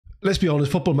Let's be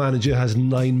honest, Football Manager has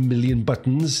 9 million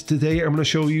buttons. Today I'm going to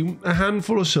show you a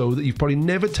handful or so that you've probably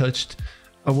never touched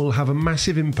and will have a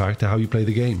massive impact to how you play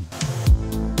the game.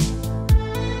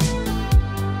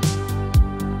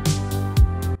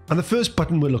 And the first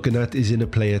button we're looking at is in a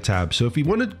player tab. So if you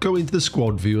want to go into the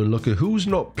squad view and look at who's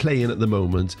not playing at the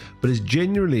moment, but has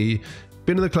genuinely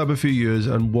been in the club a few years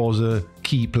and was a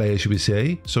key player, should we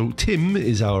say. So Tim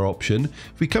is our option.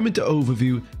 If we come into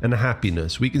overview and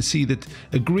happiness, we can see that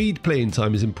agreed playing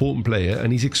time is important player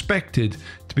and he's expected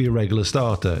to be a regular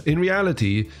starter. In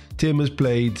reality, Tim has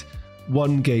played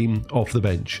one game off the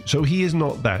bench, so he is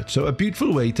not that. So a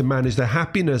beautiful way to manage the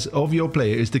happiness of your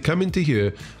player is to come into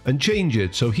here and change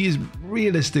it. So he is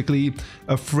realistically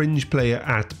a fringe player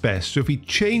at best. So if we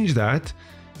change that,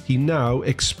 he now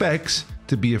expects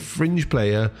to be a fringe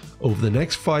player over the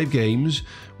next 5 games,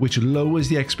 which lowers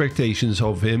the expectations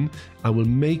of him and will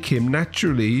make him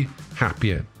naturally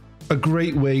happier. A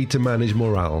great way to manage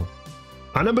morale.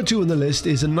 And number 2 on the list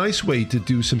is a nice way to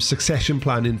do some succession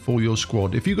planning for your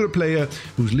squad. If you've got a player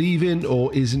who's leaving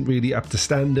or isn't really up to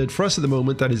standard, for us at the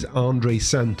moment that is Andre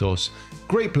Santos.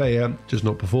 Great player, just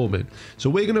not performing. So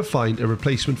we're going to find a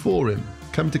replacement for him.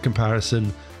 Come to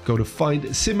comparison, go to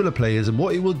find similar players, and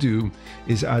what it will do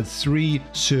is add 3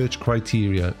 search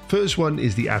criteria. First one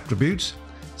is the attributes,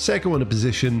 second one a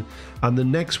position, and the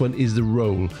next one is the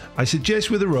role. I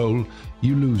suggest with the role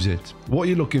you lose it. What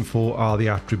you're looking for are the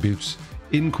attributes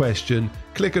in question.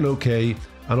 Click on OK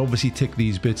and obviously tick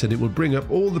these bits and it will bring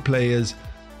up all the players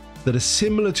that are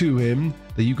similar to him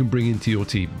that you can bring into your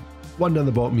team. One down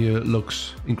the bottom here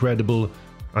looks incredible,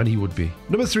 and he would be.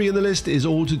 Number 3 on the list is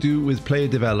all to do with player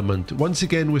development. Once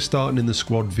again, we're starting in the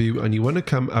squad view and you want to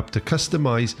come up to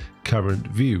customize current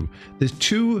view. There's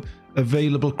 2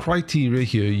 available criteria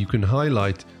here you can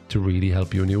highlight to really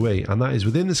help you on your way, and that is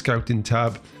within the scouting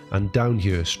tab and down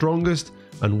here, strongest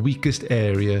and weakest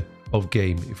area of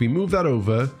game. If we move that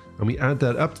over and we add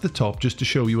that up to the top just to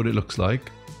show you what it looks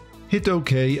like, hit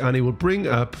OK and it will bring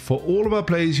up for all of our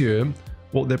players here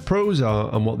what their pros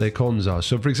are and what their cons are.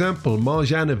 So for example,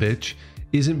 Marjanovic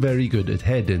isn't very good at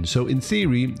heading. So in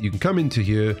theory, you can come into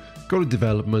here, go to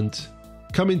development,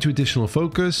 come into additional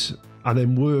focus, and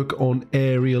then work on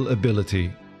aerial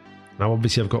ability. Now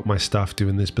obviously I've got my staff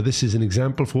doing this, but this is an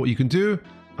example for what you can do,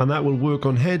 and that will work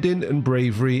on heading and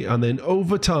bravery, and then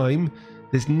over time,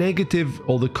 this negative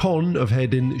or the con of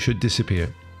heading should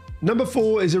disappear. Number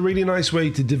 4 is a really nice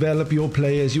way to develop your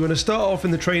players. You want to start off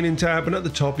in the training tab, and at the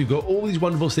top you've got all these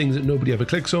wonderful things that nobody ever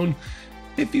clicks on.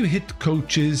 If you hit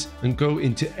coaches and go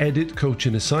into edit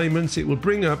coaching assignments, it will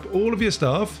bring up all of your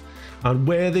staff and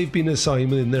where they've been assigned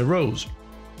within their roles.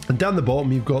 And down the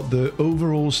bottom you've got the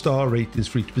overall star ratings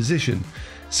for each position.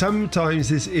 Sometimes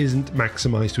this isn't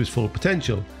maximized to its full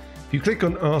potential. If you click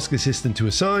on ask assistant to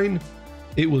assign,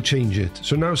 it will change it.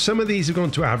 So now some of these have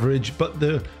gone to average, but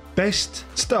the best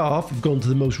staff have gone to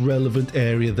the most relevant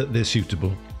area that they're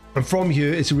suitable. And from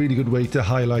here, it's a really good way to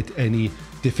highlight any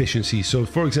deficiencies. So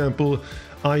for example,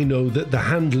 I know that the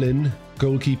handling,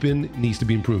 goalkeeping needs to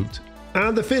be improved.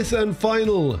 And the 5th and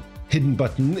final hidden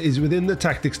button is within the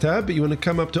tactics tab. You want to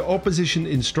come up to opposition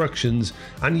instructions,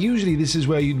 and usually this is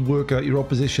where you'd work out your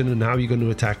opposition and how you're going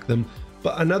to attack them.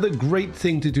 But another great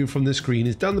thing to do from the screen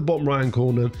is down the bottom right hand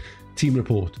corner, team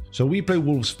report. So we play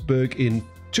Wolfsburg in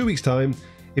 2 weeks time.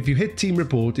 If you hit team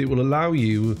report, it will allow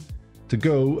you to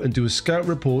go and do a scout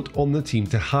report on the team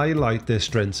to highlight their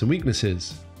strengths and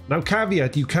weaknesses. Now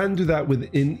caveat, you can do that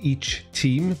within each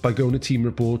team by going to team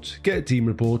report, get a team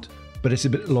report, but it's a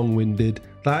bit long-winded.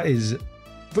 That is,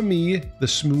 for me, the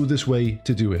smoothest way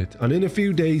to do it. And in a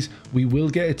few days, we will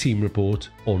get a team report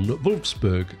on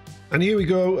Wolfsburg. And here we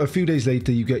go, a few days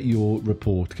later you get your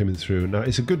report coming through. Now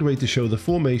it's a good way to show the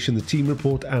formation, the team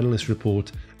report, analyst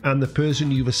report, and the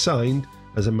person you've assigned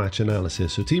as a match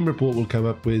analysis. So team report will come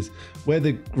up with where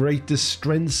the greatest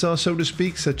strengths are, so to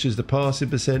speak, such as the passing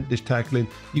percentage, tackling.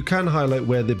 You can highlight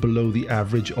where they're below the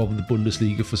average of the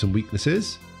Bundesliga for some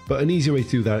weaknesses. But an easy way to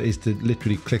do that is to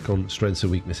literally click on strengths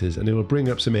and weaknesses, and it will bring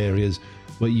up some areas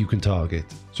where you can target.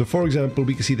 So for example,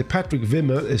 we can see that Patrick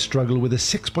Wimmer has struggled with a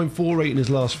 6.4 rate in his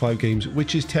last 5 games,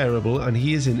 which is terrible, and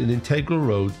he is in an integral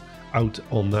road out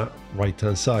on that right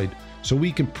hand side. So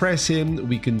we can press him,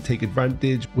 we can take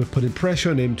advantage, we're putting pressure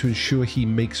on him to ensure he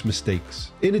makes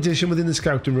mistakes. In addition, within the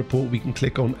scouting report, we can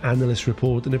click on analyst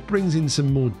report, and it brings in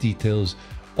some more details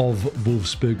of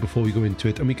Wolfsburg before we go into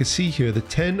it. And we can see here that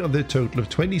 10 of their total of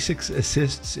 26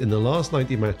 assists in the last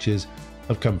 90 matches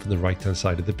have come from the right hand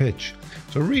side of the pitch.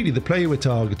 So really the player we're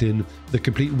targeting, the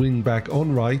complete wing back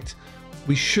on right,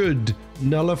 we should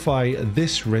nullify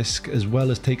this risk as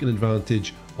well as taking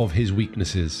advantage of his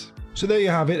weaknesses. So there you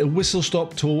have it, a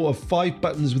whistle-stop tour of 5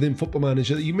 buttons within Football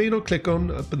Manager that you may not click on,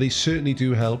 but they certainly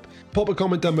do help. Pop a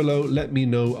comment down below, let me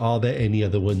know, are there any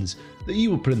other ones that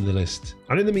you would put in the list?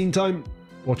 And in the meantime,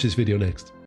 watch this video next.